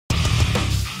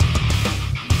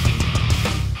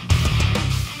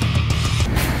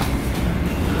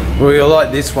Well, you'll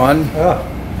like this one. Oh.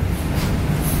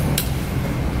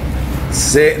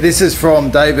 This is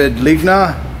from David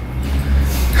Ligner.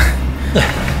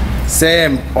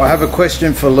 Sam, I have a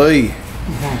question for Lee.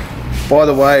 By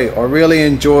the way, I really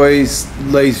enjoy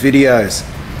Lee's videos.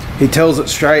 He tells it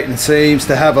straight and seems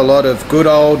to have a lot of good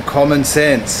old common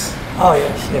sense. Oh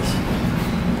yes,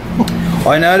 yes.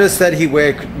 I notice that he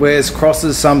wears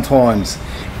crosses sometimes,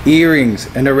 earrings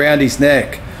and around his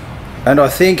neck. And I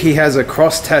think he has a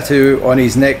cross tattoo on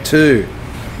his neck too.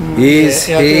 Is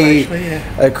he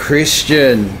a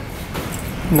Christian?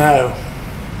 No.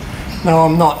 No,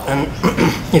 I'm not. And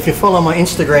if you follow my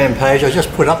Instagram page, I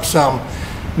just put up some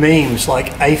memes,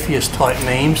 like atheist type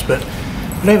memes, but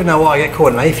I don't even know why I get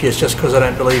called an atheist just because I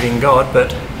don't believe in God.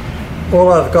 But all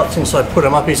I've got since I put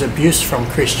them up is abuse from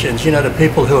Christians. You know, the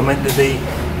people who are meant to be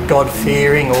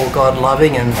God-fearing or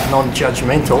God-loving and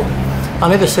non-judgmental. I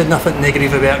never said nothing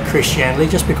negative about Christianity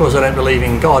just because I don't believe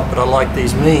in God, but I like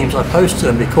these memes. I posted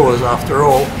them because, after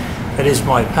all, it is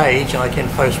my page and I can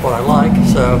post what I like.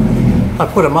 So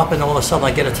I put them up and all of a sudden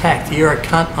I get attacked. You're a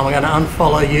cunt, I'm going to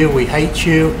unfollow you, we hate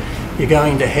you, you're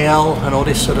going to hell, and all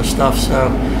this sort of stuff. So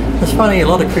it's funny, a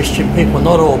lot of Christian people,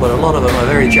 not all, but a lot of them are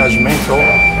very judgmental.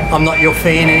 I'm not your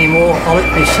fan anymore. Oh,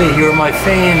 let me see, you were my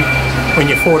fan when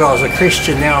you thought I was a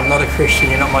Christian. Now I'm not a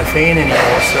Christian, you're not my fan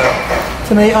anymore. So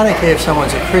to me, I don't care if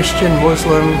someone's a Christian,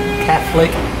 Muslim,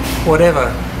 Catholic,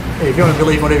 whatever. If you want to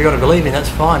believe whatever you want to believe in, that's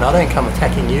fine. I don't come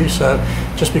attacking you. So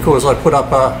just because I put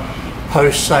up a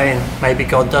post saying maybe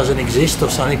God doesn't exist or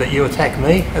something, but you attack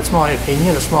me, that's my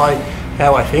opinion, it's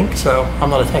how I think. So I'm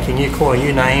not attacking you, calling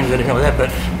you names or anything like that,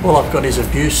 but all I've got is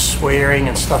abuse, swearing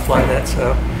and stuff like that.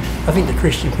 So I think the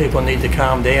Christian people need to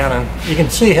calm down, and you can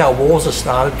see how wars are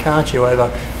started, can't you,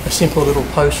 over a simple little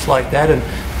post like that. And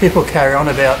people carry on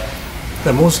about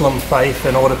the Muslim faith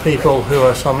and all the people who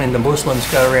are, some in the Muslims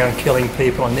go around killing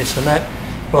people and this and that.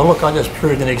 Well, look, I just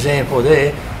proved an example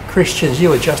there. Christians,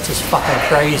 you are just as fucking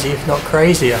crazy, if not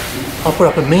crazier. I'll put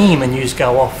up a meme and you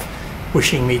go off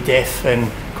wishing me death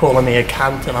and calling me a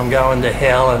cunt and I'm going to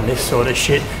hell and this sort of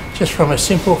shit, just from a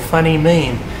simple funny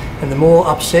meme. And the more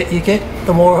upset you get,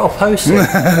 the more I'll post it.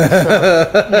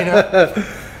 So, you know,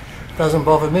 doesn't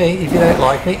bother me. If you don't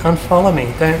like me, unfollow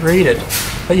me, don't read it.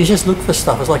 But you just look for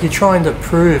stuff. It's like you're trying to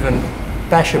prove and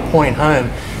bash a point home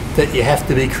that you have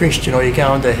to be Christian or you're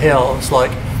going to hell. It's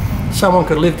like someone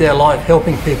could live their life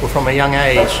helping people from a young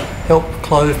age, help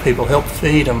clothe people, help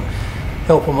feed them,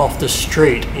 help them off the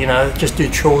street, you know, just do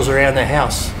chores around their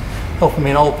house, help them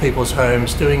in old people's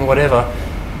homes, doing whatever.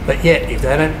 But yet, if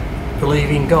they don't believe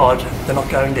in God, they're not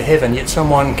going to heaven. Yet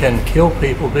someone can kill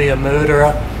people, be a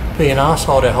murderer, be an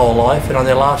arsehole their whole life, and on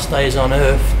their last days on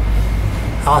earth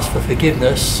ask for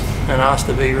forgiveness and ask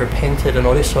to be repented and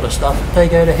all this sort of stuff. They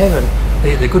go to heaven.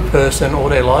 They're the good person all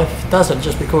their life doesn't,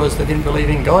 just because they didn't believe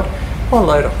in God. What a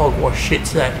load of hogwash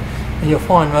shit's that. And you'll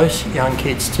find most young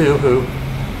kids too who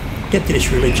get to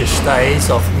this religious stage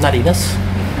of nuttiness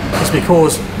is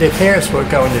because their parents were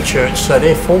going to church, so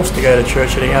they're forced to go to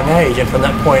church at a young age, and from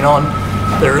that point on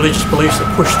their religious beliefs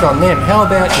are pushed on them. How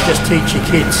about you just teach your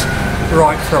kids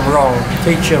right from wrong,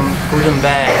 teach them good and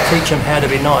bad, teach them how to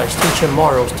be nice, teach them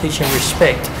morals, teach them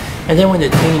respect, and then when they're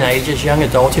teenagers, young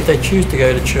adults, if they choose to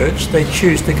go to church, they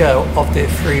choose to go of their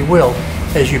free will.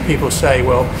 As you people say,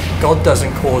 well, God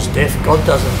doesn't cause death, God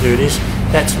doesn't do this,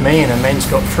 that's man, and man's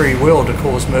got free will to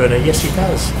cause murder. Yes, he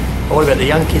does. But what about the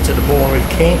young kids that are born with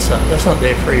cancer? That's not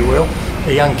their free will.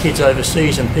 The young kids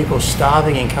overseas and people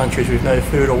starving in countries with no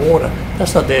food or water,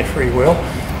 that's not their free will.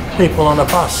 People on a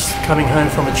bus coming home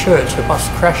from a church, the bus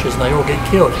crashes and they all get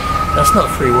killed. That's not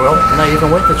free will. And they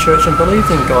even went to church and believed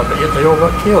in God, but yet they all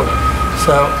got killed.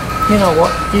 So, you know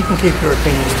what? You can keep your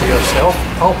opinions to yourself.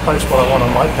 I'll post what I want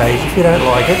on my page. If you don't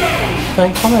like it,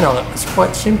 don't comment on it. It's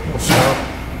quite simple. So,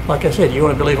 like I said, you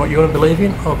want to believe what you want to believe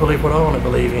in, I'll believe what I want to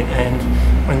believe in. And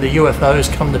when the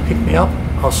UFOs come to pick me up,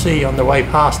 I'll see you on the way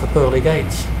past the pearly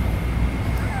gates.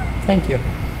 Thank you.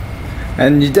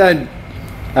 And you don't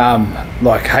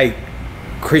like hate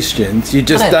Christians, you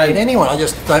just I don't hate anyone, I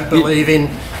just don't believe in,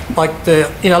 like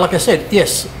like I said,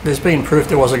 yes, there's been proof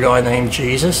there was a guy named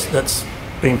Jesus, that's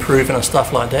been proven and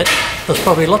stuff like that. There's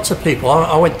probably lots of people,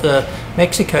 I went to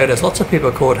Mexico, there's lots of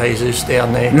people called Jesus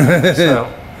down there. So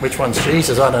which one's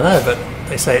Jesus, I don't know, but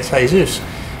they say it's Jesus.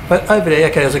 But over there,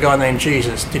 okay, there's a guy named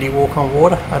Jesus. Did he walk on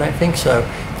water? I don't think so.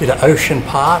 Did an ocean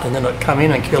part and then it come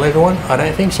in and kill everyone? I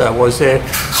don't think so. Was there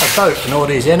a boat and all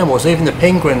these animals, even the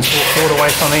penguins walked all the way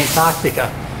from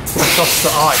Antarctica, across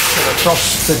the ice and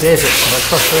across the desert and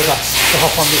across the river to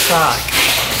hop on this ark?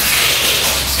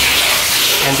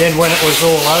 And then when it was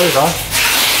all over,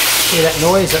 hear that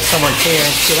noise? That's someone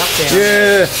tearing shit up down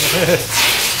there.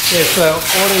 Yeah. Yeah, so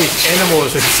all these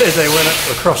animals that said they went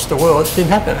across the world, it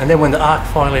didn't happen. And then when the ark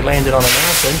finally landed on a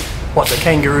mountain, what, the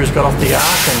kangaroos got off the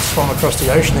ark and swam across the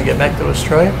ocean to get back to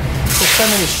Australia? There's so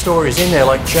many stories in there,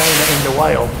 like Jonah in the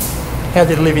whale. How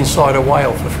did he live inside a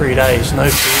whale for 3 days?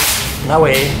 No food, no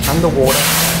air, underwater.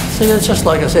 See, it's just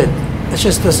like I said, it's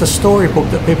just there's a storybook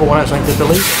that people want something to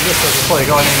believe in. Yes, there's probably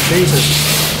a guy named Jesus.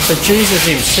 But Jesus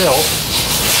himself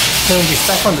turned his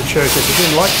back on the churches. He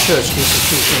didn't like church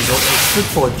institutions or what they stood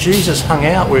for. Jesus hung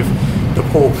out with the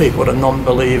poor people, the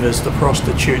non-believers, the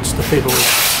prostitutes, the people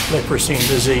with leprosy and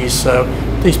disease. So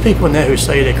these people in there who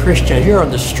say they're Christian, if you're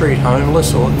on the street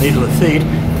homeless or needing a feed,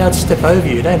 they'll step over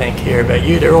you. They don't care about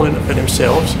you. They're all in it for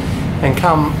themselves. And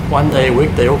come one day a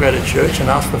week, they all go to church and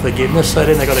ask for forgiveness. So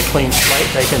then they've got a clean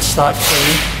slate. They can start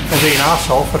clean and be an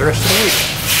asshole for the rest of the week.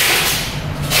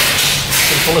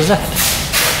 Simple as that.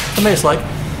 To me, it's like,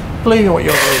 believe in what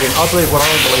you believe in. I believe what I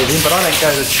believe in, but I don't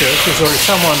go to churches. Or if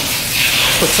someone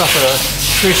puts up a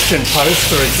Christian post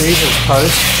or a Jesus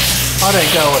post, I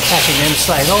don't go attacking them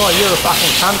saying, oh, you're a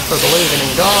fucking cunt for believing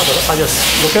in God. I just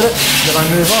look at it, then I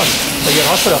move on. But yet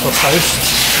I put up a post,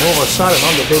 and all of a sudden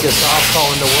I'm the biggest asshole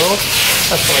in the world.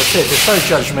 That's what I said, they're so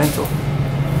judgmental.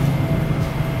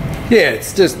 Yeah,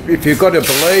 it's just, if you've got to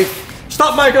believe...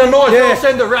 Stop making a noise, or I'll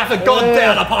send the wrath of God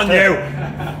down upon you.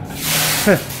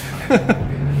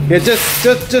 Yeah,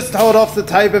 just hold off the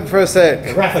taping for a sec.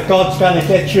 The wrath of God's going to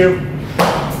get you.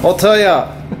 I'll tell you.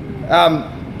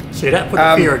 See that? Put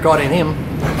the fear of God in him.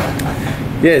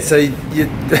 Yeah, so you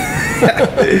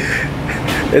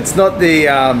it's not the,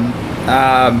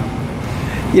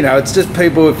 you know, it's just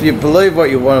people, if you believe what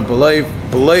you want to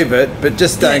believe it, but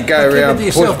just don't go around... Keep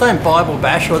it to yourself, don't Bible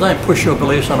bash or don't push your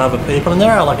beliefs on other people. And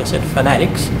there are, like I said,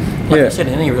 fanatics. Like I said,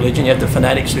 in any religion, you have the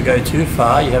fanatics who go too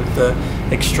far. You have the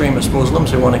extremist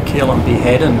Muslims who want to kill and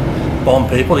behead and bomb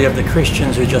people. You have the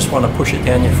Christians who just want to push it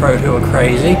down your throat, who are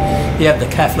crazy. You have the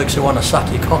Catholics who want to suck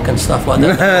your cock and stuff like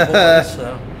that.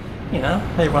 So, you know,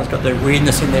 everyone's got their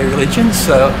weirdness in their religion,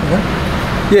 so, you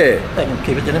know, they can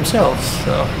keep it to themselves,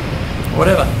 so,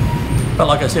 whatever. But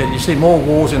like I said, you see more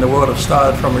wars in the world have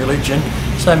started from religion,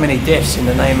 so many deaths in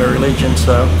the name of religion,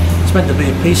 so it's meant to be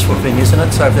a peaceful thing, isn't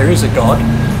it? So if there is a God,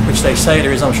 which they say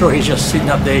there is, I'm sure he's just sitting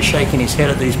up there shaking his head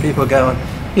at these people going,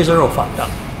 yous are all fucked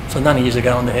up, so none of yous are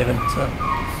going to heaven, so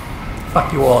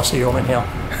fuck you all, I'll see you all in hell.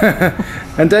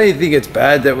 And don't you think it's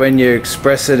bad that when you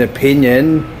express an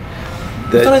opinion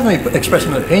that... I don't even express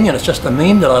an opinion, it's just a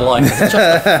meme that I like. It's just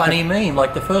a funny meme.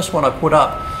 Like the first one I put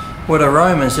up with the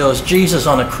Romans, there was Jesus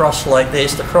on a cross like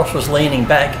this, the cross was leaning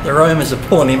back, the Romans are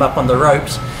pulling him up on the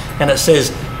ropes, and it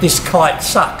says, this kite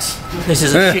sucks, this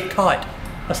is a shit kite.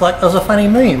 It's like, it was a funny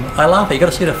meme. I laugh at it, you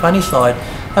got to see the funny side.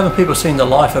 Haven't people seen The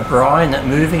Life of Brian, that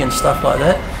movie and stuff like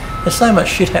that? There's so much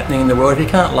shit happening in the world, if you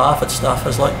can't laugh at stuff,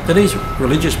 it's like, do these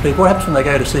religious people, what happens when they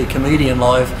go to see a comedian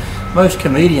live? Most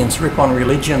comedians rip on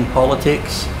religion,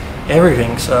 politics,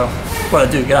 everything, so what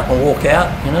I do, get up and walk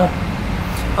out, you know?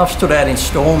 I've stood out in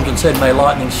storms and said, may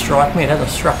lightning strike me, it hasn't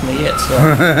struck me yet, so...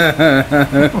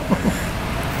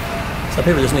 So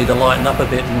people just need to lighten up a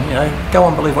bit and, you know, go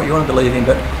on, believe what you want to believe in,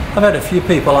 but I've had a few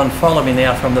people unfollow me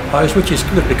now from the post, which is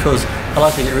good because I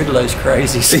like to get rid of those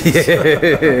crazies.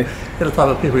 They're the type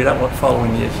of people you don't want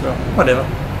following you, so whatever.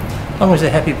 As long as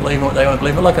they're happy believing what they want to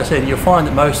believe. But like I said, you'll find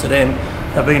that most of them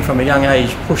have been from a young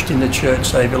age pushed in the church,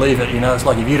 so they believe it, you know. It's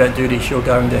like if you don't do this, you're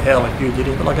going to hell if you did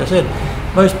it. But like I said,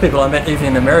 most people I met even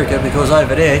in America, because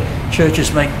over there,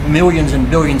 churches make millions and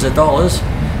billions of dollars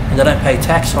and they don't pay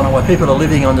tax on it, while people are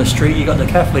living on the street. You've got the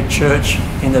Catholic Church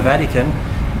in the Vatican,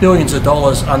 billions of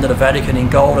dollars under the Vatican in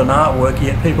gold and artwork,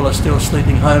 yet people are still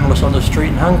sleeping homeless on the street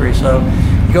and hungry. So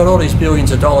you've got all these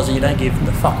billions of dollars and you don't give them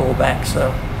the fuck all back.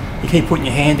 So you keep putting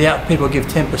your hand out, people give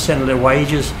 10% of their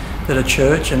wages to the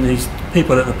church, and these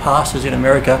people that the pastors in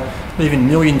America live in $1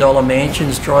 million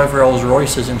mansions, drive Rolls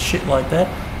Royces and shit like that.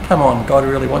 Come on, God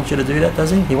really wants you to do that,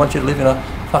 does he? He wants you to live in a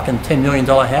fucking $10 million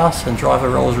house and drive a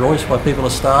Rolls Royce while people are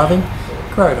starving?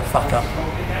 Grow the fuck up.